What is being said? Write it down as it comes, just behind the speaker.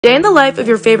Day in the life of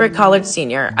your favorite college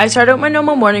senior. I started with my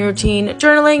normal morning routine,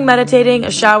 journaling, meditating,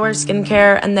 a shower,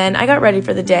 skincare, and then I got ready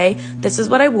for the day. This is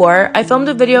what I wore. I filmed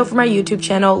a video for my YouTube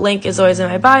channel, link is always in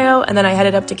my bio, and then I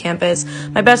headed up to campus.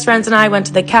 My best friends and I went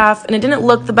to the caf, and it didn't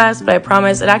look the best, but I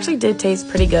promise it actually did taste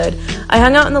pretty good. I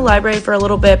hung out in the library for a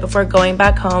little bit before going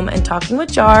back home and talking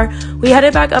with Jar. We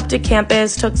headed back up to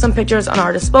campus, took some pictures on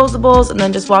our disposables, and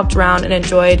then just walked around and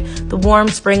enjoyed the warm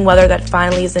spring weather that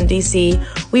finally is in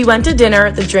DC. We went to dinner.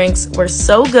 The drinks were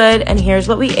so good, and here's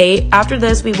what we ate. After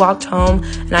this, we walked home,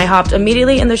 and I hopped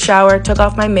immediately in the shower, took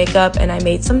off my makeup, and I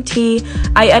made some tea.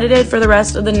 I edited for the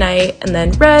rest of the night, and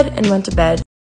then read and went to bed.